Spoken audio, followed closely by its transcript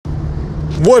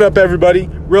What up, everybody?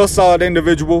 Real Solid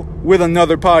Individual with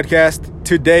another podcast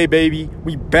today, baby.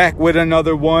 We back with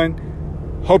another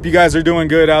one. Hope you guys are doing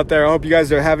good out there. I hope you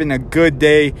guys are having a good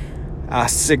day, a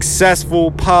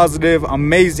successful, positive,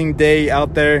 amazing day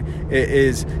out there. It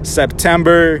is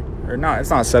September, or no, it's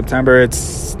not September.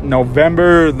 It's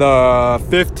November the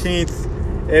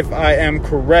 15th, if I am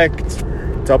correct.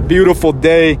 It's a beautiful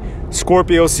day.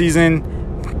 Scorpio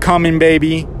season coming,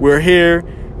 baby. We're here.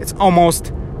 It's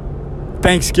almost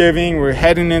Thanksgiving. We're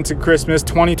heading into Christmas.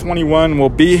 2021 will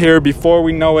be here before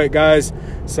we know it, guys.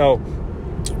 So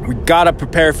we gotta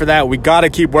prepare for that. We gotta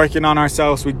keep working on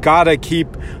ourselves. We gotta keep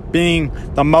being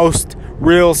the most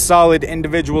real solid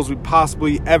individuals we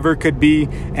possibly ever could be,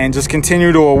 and just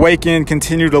continue to awaken,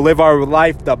 continue to live our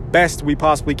life the best we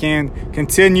possibly can,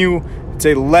 continue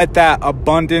to let that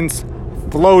abundance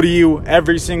flow to you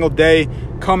every single day,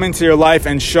 come into your life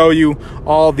and show you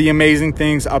all the amazing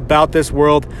things about this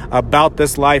world, about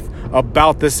this life,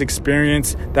 about this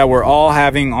experience that we're all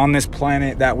having on this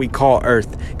planet that we call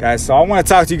Earth, guys. So I want to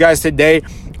talk to you guys today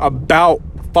about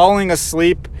falling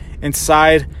asleep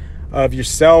inside of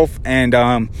yourself, and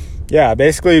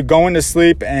basically going to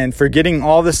sleep and forgetting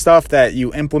all the stuff that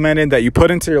you implemented, that you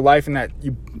put into your life, and that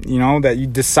that you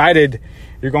decided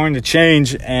you're going to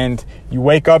change, and you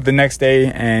wake up the next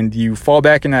day and you fall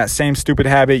back in that same stupid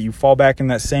habit, you fall back in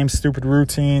that same stupid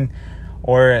routine,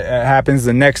 or it happens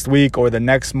the next week or the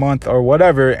next month or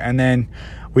whatever, and then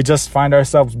we just find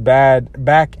ourselves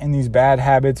back in these bad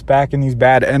habits, back in these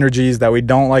bad energies that we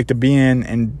don't like to be in,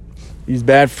 and these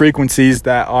bad frequencies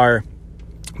that are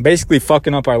basically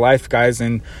fucking up our life, guys,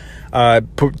 and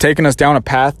taking us down a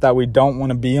path that we don't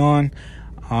want to be on,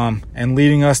 and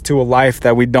leading us to a life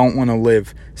that we don't want to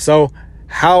live. So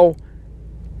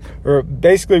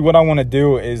basically what I want to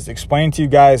do is explain to you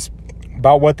guys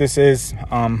about what this is,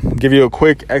 give you a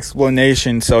quick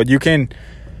explanation so you can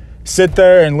sit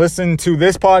there and listen to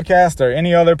this podcast or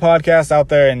any other podcast out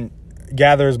there and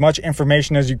gather as much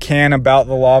information as you can about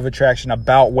the law of attraction,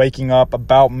 about waking up,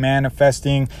 about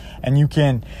manifesting, and you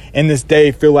can in this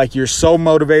day feel like you're so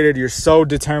motivated, you're so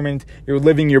determined, you're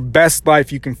living your best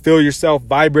life. You can feel yourself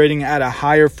vibrating at a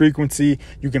higher frequency.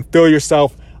 You can feel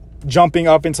yourself jumping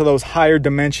up into those higher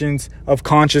dimensions of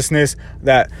consciousness,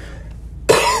 that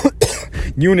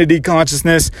unity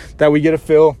consciousness that we get to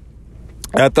feel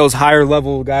at those higher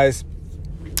level, guys.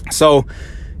 So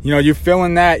you're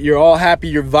feeling that, you're all happy,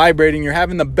 you're vibrating, you're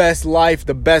having the best life,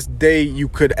 the best day you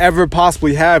could ever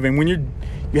possibly have. And when you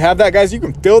have that, guys, you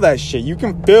can feel that shit. You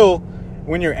can feel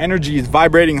when your energy is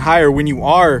vibrating higher, when you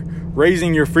are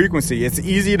raising your frequency. It's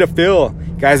easy to feel,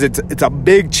 guys. It's a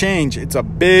big change. It's a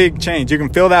big change. You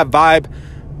can feel that vibe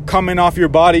coming off your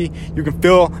body. You can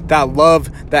feel that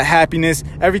love, that happiness.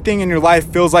 Everything in your life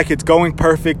feels like it's going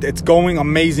perfect, it's going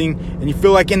amazing, and you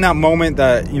feel like in that moment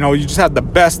that you just have the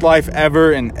best life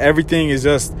ever, and everything is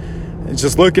just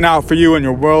looking out for you, and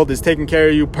your world is taking care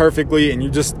of you perfectly, and you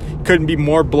just couldn't be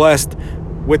more blessed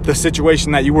with the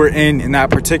situation that you were in that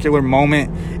particular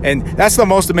moment. And that's the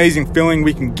most amazing feeling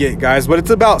we can get, guys. But it's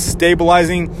about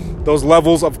stabilizing those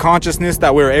levels of consciousness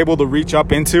that we're able to reach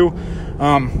up into.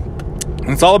 And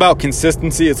it's all about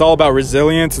consistency. It's all about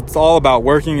resilience. It's all about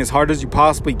working as hard as you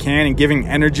possibly can and giving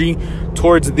energy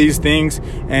towards these things.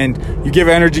 And you give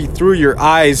energy through your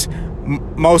eyes,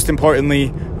 most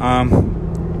importantly.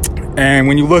 And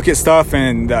when you look at stuff,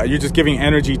 and you're just giving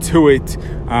energy to it.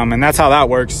 And that's how that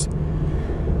works.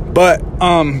 But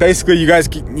basically, you guys,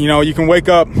 you can wake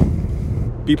up,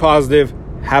 be positive,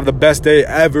 have the best day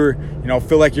ever.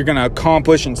 Feel like you're going to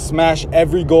accomplish and smash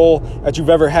every goal that you've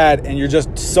ever had. And you're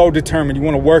just so determined. You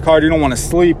want to work hard. You don't want to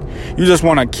sleep. You just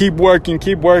want to keep working,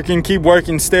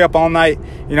 stay up all night,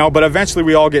 but eventually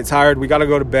we all get tired. We got to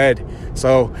go to bed.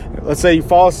 So let's say you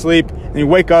fall asleep and you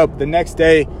wake up the next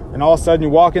day, and all of a sudden you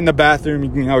walk in the bathroom,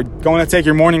 going to take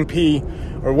your morning pee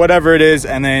or whatever it is.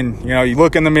 And then, you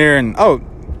look in the mirror and, oh,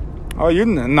 you're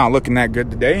not looking that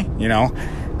good today.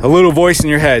 A little voice in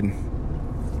your head.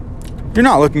 You're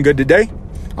not looking good today.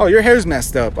 Oh, your hair's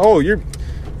messed up. Oh, you're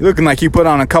looking like you put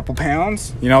on a couple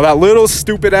pounds. That little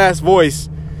stupid ass voice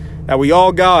that we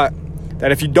all got,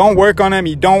 that if you don't work on him,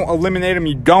 you don't eliminate him,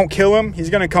 you don't kill him, he's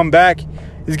going to come back.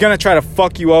 He's going to try to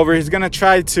fuck you over. He's going to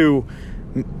try to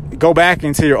go back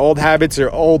into your old habits,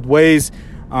 your old ways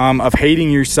of hating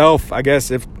yourself. I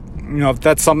guess if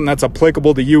that's something that's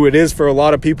applicable to you, it is for a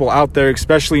lot of people out there,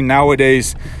 especially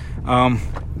nowadays.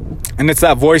 And it's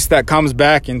that voice that comes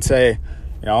back and say,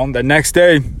 the next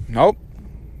day, nope,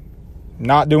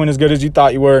 not doing as good as you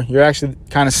thought you were. You're actually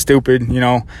kind of stupid.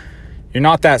 You're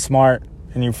not that smart,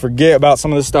 and you forget about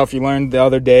some of the stuff you learned the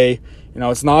other day.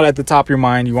 It's not at the top of your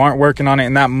mind. You aren't working on it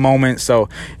in that moment. So,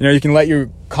 you can let your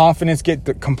confidence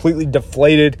get completely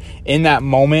deflated in that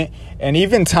moment. And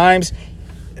even times,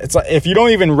 it's like if you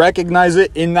don't even recognize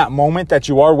it in that moment that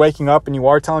you are waking up and you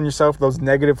are telling yourself those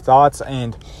negative thoughts,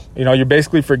 and you're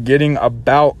basically forgetting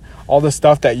about all the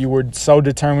stuff that you were so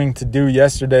determined to do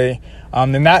yesterday,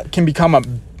 then that can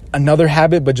become another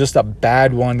habit, but just a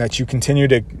bad one that you continue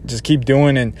to just keep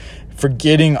doing and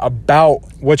forgetting about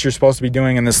what you're supposed to be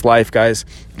doing in this life, guys.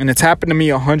 And it's happened to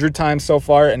me 100 times so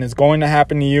far, and it's going to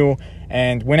happen to you.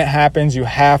 And when it happens, you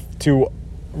have to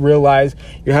realize,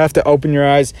 you have to open your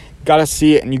eyes, got to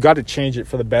see it, and you got to change it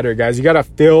for the better, guys. You got to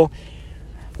feel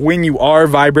when you are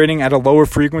vibrating at a lower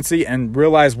frequency and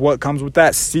realize what comes with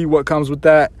that, see what comes with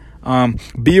that.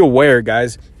 Be aware,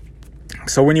 guys.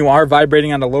 So when you are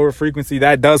vibrating at a lower frequency,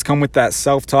 that does come with that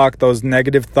self-talk, those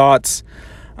negative thoughts,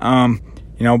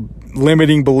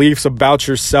 limiting beliefs about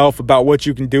yourself, about what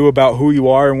you can do, about who you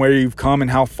are and where you've come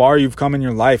and how far you've come in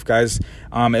your life, guys.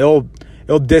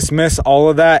 It'll dismiss all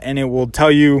of that, and it will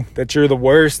tell you that you're the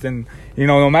worst, and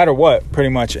no matter what, pretty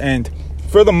much. And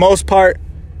for the most part,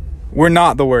 we're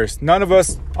not the worst. None of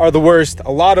us are the worst.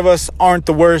 A lot of us aren't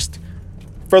the worst.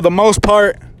 For the most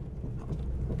part,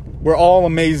 we're all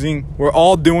amazing. We're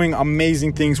all doing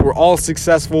amazing things. We're all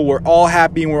successful. We're all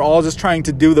happy. And we're all just trying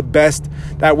to do the best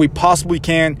that we possibly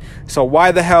can. So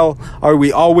why the hell are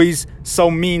we always so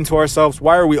mean to ourselves?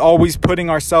 Why are we always putting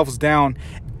ourselves down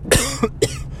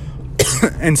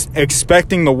and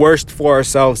expecting the worst for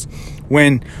ourselves,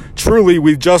 when truly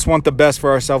we just want the best for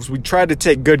ourselves? We try to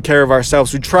take good care of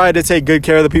ourselves. We try to take good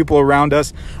care of the people around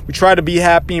us. We try to be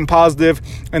happy and positive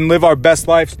and live our best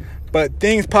lives. But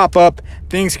things pop up,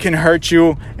 things can hurt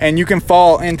you, and you can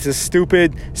fall into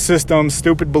stupid systems,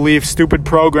 stupid beliefs, stupid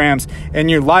programs in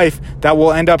your life that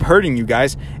will end up hurting you,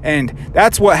 guys. And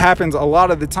that's what happens a lot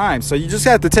of the time. So you just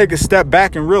have to take a step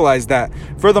back and realize that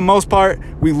for the most part,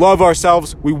 we love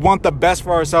ourselves. We want the best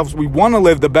for ourselves. We want to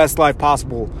live the best life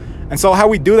possible. And so how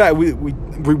we do that, we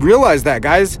realize that,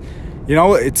 guys.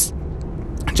 It's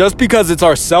just because it's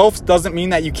ourselves doesn't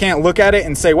mean that you can't look at it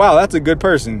and say, wow, that's a good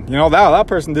person. That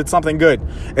person did something good.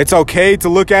 It's okay to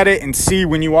look at it and see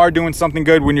when you are doing something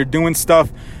good, when you're doing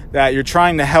stuff that you're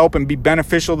trying to help and be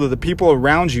beneficial to the people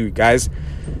around you, guys.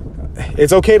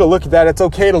 It's okay to look at that. It's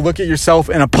okay to look at yourself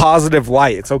in a positive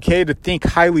light. It's okay to think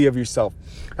highly of yourself.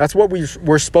 That's what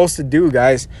we're supposed to do,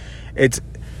 guys. It's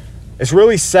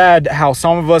really sad how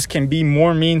some of us can be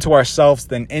more mean to ourselves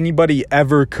than anybody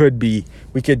ever could be.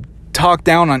 We could talk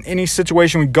down on any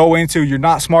situation we go into. You're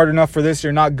not smart enough for this.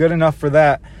 You're not good enough for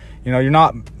that. You're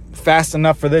not fast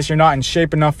enough for this. You're not in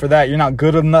shape enough for that. You're not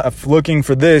good enough looking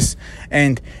for this.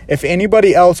 And if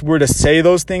anybody else were to say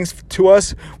those things to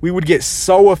us, we would get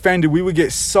so offended. We would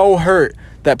get so hurt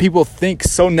that people think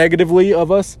so negatively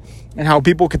of us, and how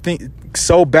people could think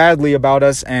so badly about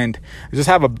us and just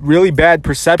have a really bad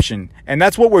perception. And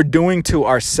that's what we're doing to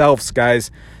ourselves,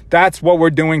 guys. That's what we're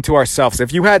doing to ourselves.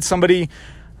 If you had somebody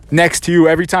next to you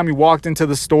every time you walked into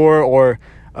the store or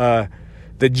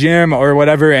the gym or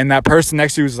whatever, and that person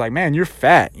next to you was like, man, you're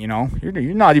fat, you're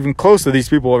not even close to these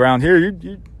people around here.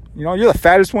 You're the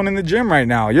fattest one in the gym right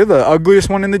now. You're the ugliest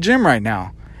one in the gym right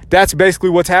now. That's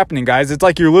basically what's happening, guys. It's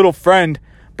like your little friend,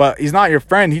 but he's not your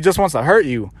friend. He just wants to hurt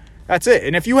you. That's it.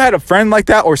 And if you had a friend like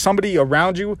that, or somebody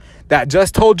around you that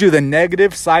just told you the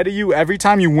negative side of you every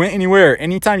time you went anywhere,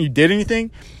 anytime you did anything,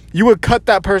 you would cut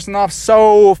that person off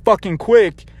so fucking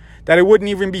quick that it wouldn't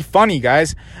even be funny,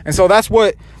 guys. And so that's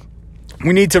what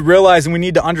we need to realize, and we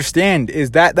need to understand,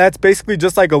 is that that's basically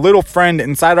just like a little friend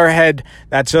inside our head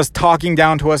that's just talking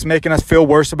down to us, making us feel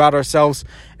worse about ourselves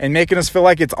and making us feel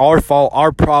like it's our fault,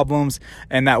 our problems,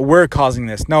 and that we're causing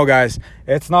this. No, guys,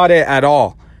 it's not it at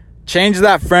all. Change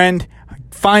that friend.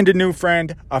 Find a new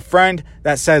friend, a friend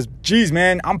that says, geez,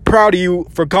 man, I'm proud of you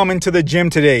for coming to the gym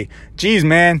today. Geez,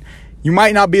 man, you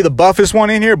might not be the buffest one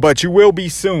in here, but you will be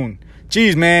soon.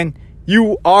 Geez, man,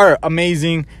 you are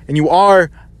amazing, and you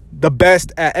are the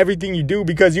best at everything you do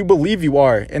because you believe you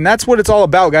are. And that's what it's all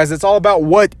about, guys. It's all about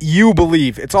what you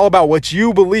believe. It's all about what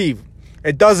you believe.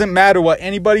 It doesn't matter what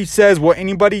anybody says, what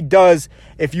anybody does.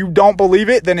 If you don't believe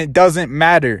it, then it doesn't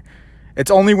matter.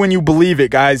 It's only when you believe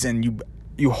it, guys, and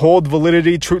you hold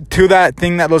validity to that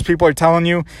thing that those people are telling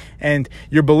you, and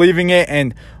you're believing it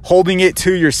and holding it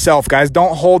to yourself, guys.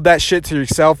 Don't hold that shit to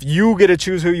yourself. You get to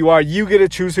choose who you are. You get to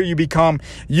choose who you become.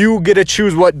 You get to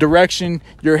choose what direction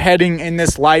you're heading in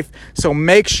this life. So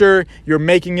make sure you're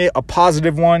making it a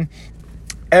positive one.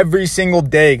 every single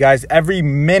day, guys, every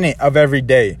minute of every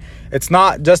day. It's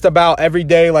not just about every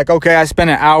day, like, okay, I spent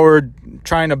an hour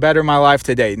trying to better my life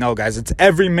today. No, guys, it's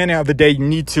every minute of the day. You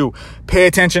need to pay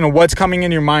attention to what's coming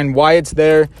in your mind, why it's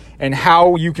there, and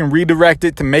how you can redirect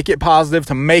it to make it positive,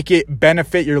 to make it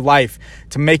benefit your life,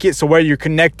 to make it so where you're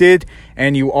connected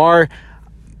and you are,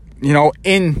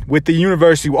 in with the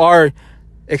universe, you are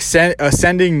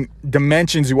ascending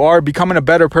dimensions, you are becoming a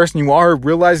better person, you are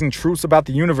realizing truths about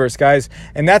the universe, guys.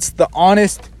 And that's the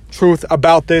honest truth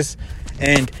about this,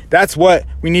 and that's what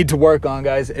we need to work on,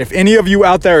 guys. If any of you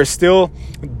out there are still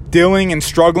dealing and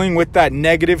struggling with that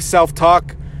negative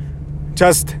self-talk,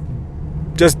 just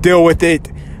deal with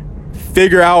it.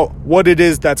 Figure out what it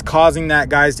is that's causing that,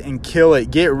 guys, and kill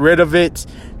it. Get rid of it.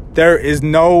 There is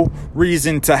no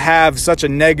reason to have such a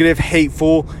negative,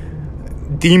 hateful,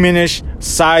 demonish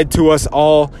side to us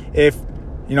all. If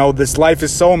this life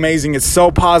is so amazing, it's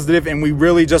so positive, and we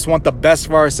really just want the best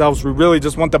for ourselves. We really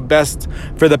just want the best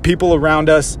for the people around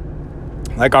us,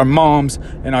 like our moms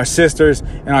and our sisters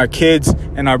and our kids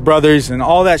and our brothers and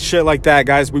all that shit like that,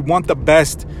 guys. We want the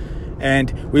best,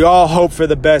 and we all hope for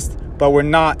the best, but we're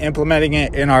not implementing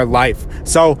it in our life.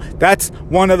 So that's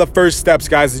one of the first steps,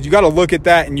 guys, is you got to look at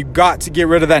that, and you got to get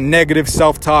rid of that negative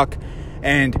self-talk.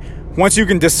 And once you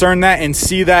can discern that and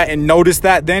see that and notice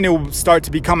that, then it will start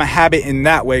to become a habit in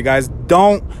that way, guys.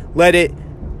 Don't let it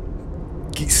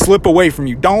slip away from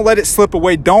you. Don't let it slip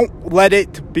away. Don't let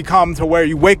it become to where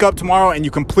you wake up tomorrow and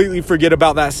you completely forget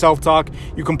about that self-talk.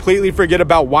 You completely forget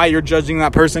about why you're judging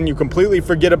that person. You completely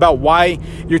forget about why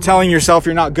you're telling yourself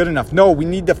you're not good enough. No, we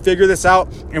need to figure this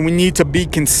out, and we need to be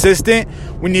consistent.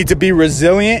 We need to be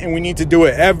resilient, and we need to do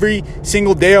it every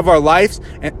single day of our lives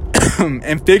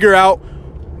and figure out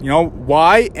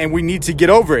why, and we need to get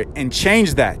over it and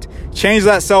change that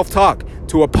self-talk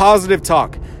to a positive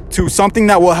talk, to something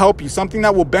that will help you, something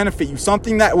that will benefit you,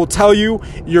 something that will tell you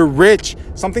you're rich,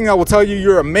 something that will tell you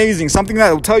you're amazing, something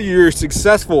that will tell you you're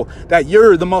successful, that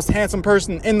you're the most handsome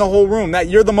person in the whole room, that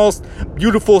you're the most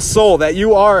beautiful soul, that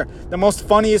you are the most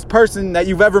funniest person that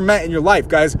you've ever met in your life,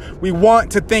 guys. We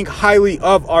want to think highly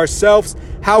of ourselves.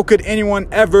 How could anyone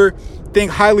ever think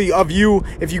highly of you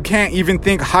if you can't even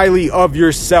think highly of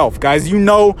yourself, guys?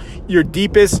 Your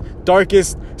deepest,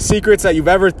 darkest secrets that you've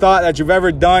ever thought, that you've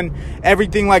ever done,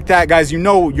 everything like that, guys.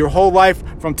 Your whole life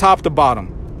from top to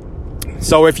bottom.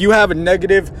 So if you have a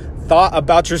negative thought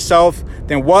about yourself,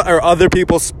 then what are other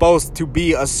people supposed to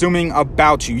be assuming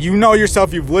about you? You know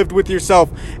yourself. You've lived with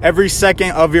yourself every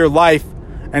second of your life.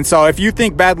 And so if you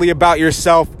think badly about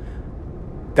yourself,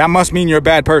 that must mean you're a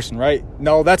bad person, right?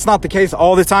 No, that's not the case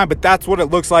all the time, but that's what it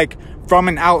looks like from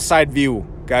an outside view,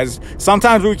 guys.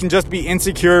 Sometimes we can just be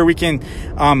insecure. We can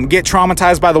get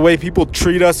traumatized by the way people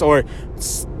treat us or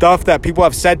stuff that people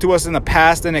have said to us in the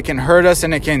past, and it can hurt us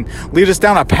and it can lead us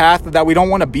down a path that we don't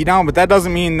want to be down. But that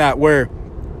doesn't mean that we're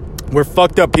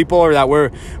fucked up people, or that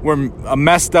we're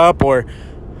messed up, or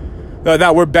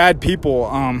that we're bad people.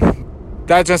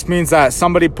 That just means that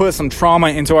somebody put some trauma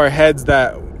into our heads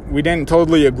that we didn't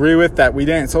totally agree with, that we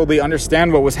didn't totally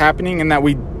understand what was happening, and that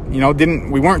we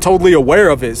weren't totally aware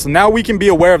of it. So now we can be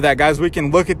aware of that, guys. We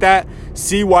can look at that,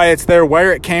 see why it's there,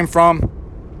 where it came from,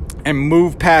 and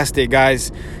move past it,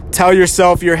 guys. Tell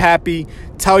yourself you're happy.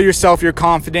 Tell yourself you're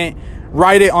confident.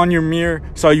 Write it on your mirror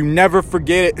so you never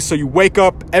forget it. So you wake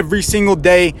up every single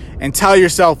day and tell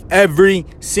yourself every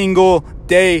single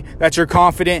day that you're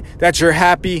confident, that you're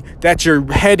happy, that you're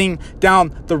heading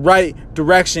down the right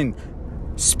direction.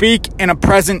 Speak in a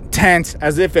present tense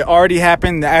as if it already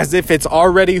happened, as if it's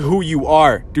already who you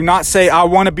are. Do not say, I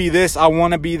want to be this, I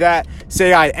want to be that.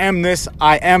 Say, I am this,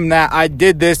 I am that. I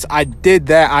did this, I did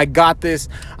that. I got this,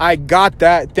 I got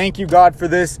that. Thank you, God, for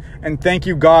this, and thank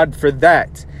you, God, for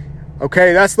that.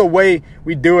 Okay, that's the way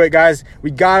we do it, guys. We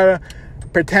gotta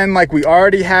pretend like we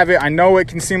already have it. I know it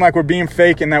can seem like we're being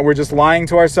fake and that we're just lying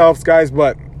to ourselves, guys,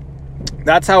 but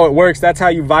that's how it works. That's how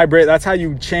you vibrate. That's how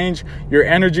you change your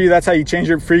energy. That's how you change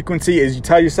your frequency, is you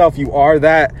tell yourself you are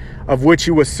that of which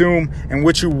you assume and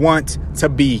which you want to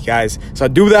be, guys. So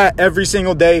do that every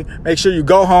single day. Make sure you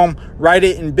go home, write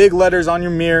it in big letters on your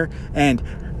mirror, and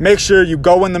make sure you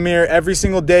go in the mirror every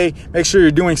single day. Make sure you're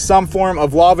doing some form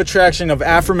of law of attraction, of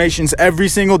affirmations every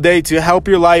single day to help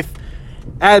your life.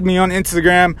 Add me on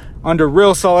Instagram under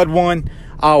Real Solid One.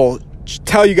 I'll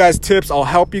tell you guys tips. I'll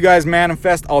help you guys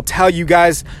manifest. I'll tell you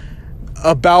guys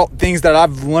about things that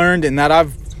I've learned and that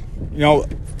I've,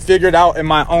 figured out in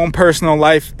my own personal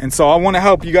life. And so I want to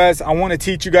help you guys. I want to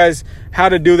teach you guys how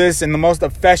to do this in the most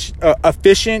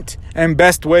efficient and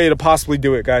best way to possibly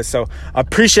do it, guys. So I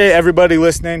appreciate everybody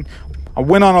listening. I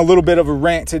went on a little bit of a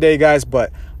rant today, guys,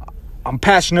 but I'm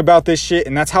passionate about this shit,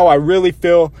 and that's how I really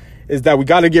feel, is that we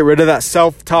got to get rid of that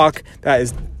self-talk that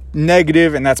is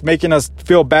negative and that's making us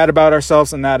feel bad about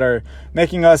ourselves and that are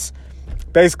making us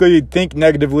basically think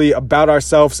negatively about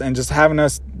ourselves and just having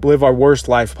us live our worst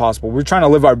life possible. We're trying to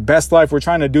live our best life. We're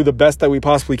trying to do the best that we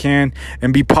possibly can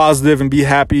and be positive and be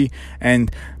happy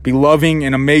and be loving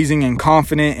and amazing and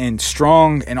confident and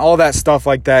strong and all that stuff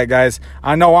like that, guys.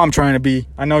 I know I'm trying to be.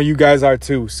 I know you guys are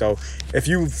too. So if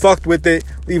you fucked with it,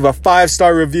 leave a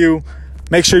 5-star review.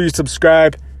 Make sure you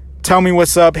subscribe. Tell me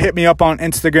what's up. Hit me up on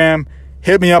Instagram.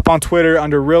 Hit me up on Twitter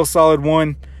under Real Solid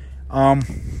 1.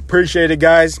 Appreciate it,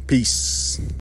 guys. Peace.